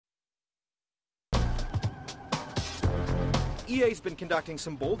EA's been conducting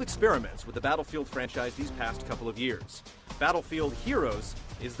some bold experiments with the Battlefield franchise these past couple of years. Battlefield Heroes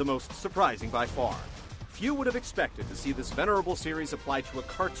is the most surprising by far. Few would have expected to see this venerable series applied to a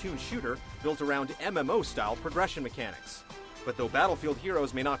cartoon shooter built around MMO-style progression mechanics. But though Battlefield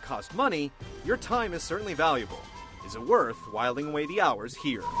Heroes may not cost money, your time is certainly valuable. Is it worth whiling away the hours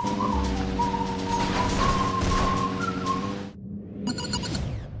here?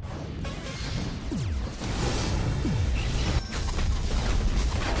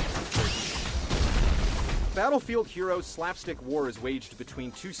 Battlefield Heroes slapstick war is waged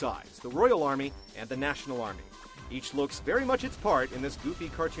between two sides, the Royal Army and the National Army. Each looks very much its part in this goofy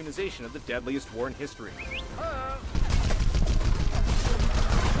cartoonization of the deadliest war in history.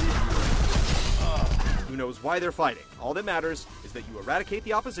 Who knows why they're fighting? All that matters is that you eradicate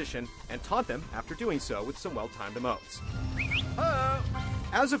the opposition and taunt them after doing so with some well-timed emotes.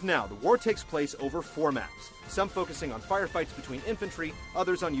 As of now, the war takes place over 4 maps, some focusing on firefights between infantry,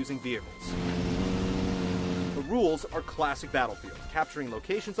 others on using vehicles. The rules are classic Battlefield. Capturing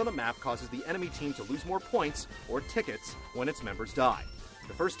locations on the map causes the enemy team to lose more points, or tickets, when its members die.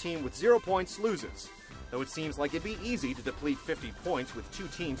 The first team with 0 points loses. Though it seems like it'd be easy to deplete 50 points with 2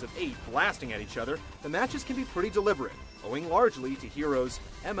 teams of 8 blasting at each other, the matches can be pretty deliberate, owing largely to Heroes'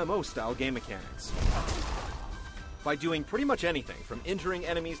 MMO-style game mechanics. By doing pretty much anything, from injuring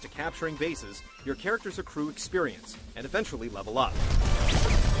enemies to capturing bases, your characters accrue experience, and eventually level up.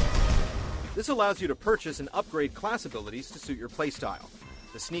 This allows you to purchase and upgrade class abilities to suit your playstyle.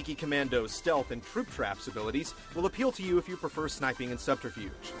 The Sneaky Commando's stealth and troop traps abilities will appeal to you if you prefer sniping and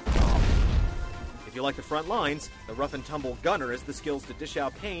subterfuge. If you like the front lines, the Rough and Tumble Gunner has the skills to dish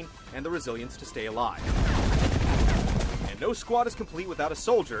out pain and the resilience to stay alive. And no squad is complete without a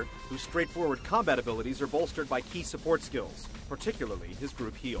soldier, whose straightforward combat abilities are bolstered by key support skills, particularly his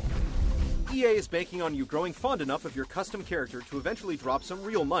group heal. EA is banking on you growing fond enough of your custom character to eventually drop some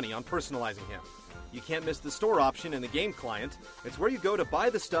real money on personalizing him. You can't miss the store option in the game client. It's where you go to buy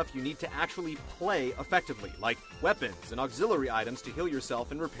the stuff you need to actually play effectively, like weapons and auxiliary items to heal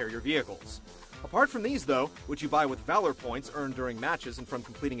yourself and repair your vehicles. Apart from these, though, which you buy with Valor points earned during matches and from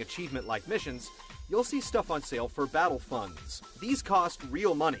completing achievement-like missions, you'll see stuff on sale for battle funds. These cost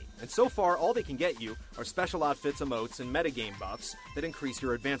real money, and so far all they can get you are special outfits, emotes, and metagame buffs that increase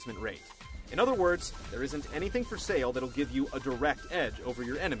your advancement rate. In other words, there isn't anything for sale that'll give you a direct edge over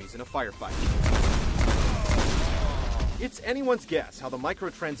your enemies in a firefight. It's anyone's guess how the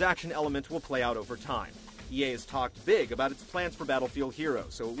microtransaction element will play out over time. EA has talked big about its plans for Battlefield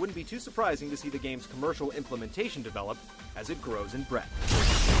Heroes, so it wouldn't be too surprising to see the game's commercial implementation develop as it grows in breadth.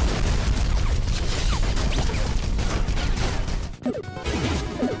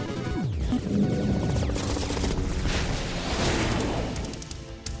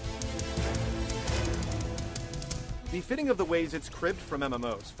 Befitting of the ways it's cribbed from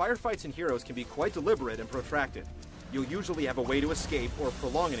MMOs, firefights in Heroes can be quite deliberate and protracted. You'll usually have a way to escape or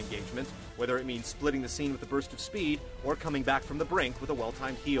prolong an engagement, whether it means splitting the scene with a burst of speed or coming back from the brink with a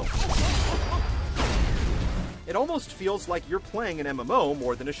well-timed heal. It almost feels like you're playing an MMO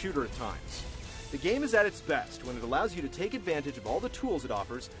more than a shooter at times. The game is at its best when it allows you to take advantage of all the tools it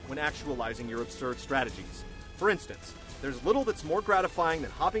offers when actualizing your absurd strategies. For instance, there's little that's more gratifying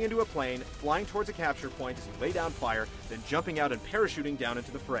than hopping into a plane, flying towards a capture point as you lay down fire, then jumping out and parachuting down into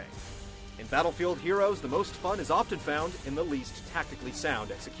the fray. In Battlefield Heroes, the most fun is often found in the least tactically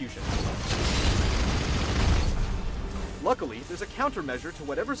sound execution. Luckily, there's a countermeasure to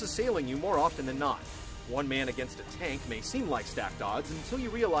whatever's assailing you more often than not. One man against a tank may seem like stacked odds until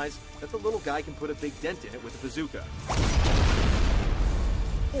you realize that the little guy can put a big dent in it with a bazooka.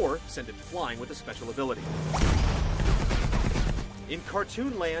 Or send it flying with a special ability. In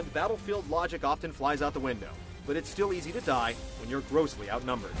cartoon land, Battlefield logic often flies out the window, but it's still easy to die when you're grossly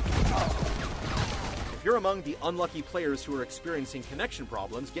outnumbered. If you're among the unlucky players who are experiencing connection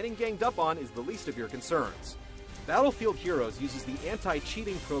problems, getting ganged up on is the least of your concerns. Battlefield Heroes uses the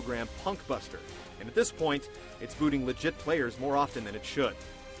anti-cheating program Punkbuster, and at this point, it's booting legit players more often than it should.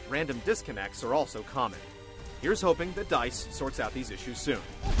 Random disconnects are also common. Here's hoping that DICE sorts out these issues soon.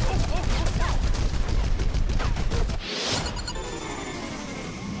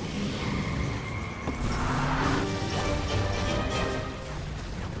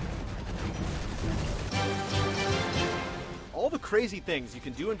 All the crazy things you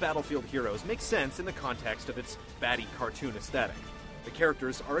can do in Battlefield Heroes make sense in the context of its baddie cartoon aesthetic. The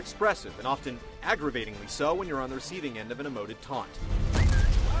characters are expressive and often aggravatingly so when you're on the receiving end of an emoted taunt.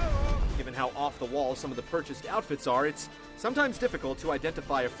 Given how off-the-wall some of the purchased outfits are, it's sometimes difficult to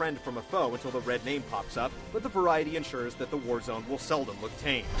identify a friend from a foe until the red name pops up, but the variety ensures that the war zone will seldom look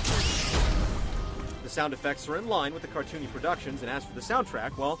tame. The sound effects are in line with the cartoony productions, and as for the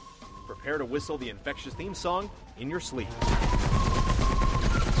soundtrack, well, prepare to whistle the infectious theme song in your sleep.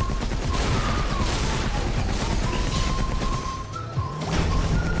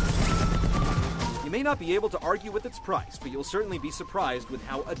 You may not be able to argue with its price, but you'll certainly be surprised with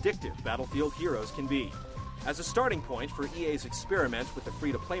how addictive Battlefield Heroes can be. As a starting point for EA's experiment with the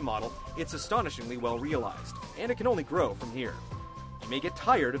free-to-play model, it's astonishingly well realized, and it can only grow from here. You may get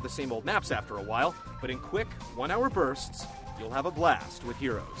tired of the same old maps after a while, but in quick, 1-hour bursts, you'll have a blast with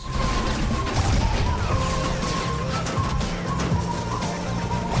Heroes.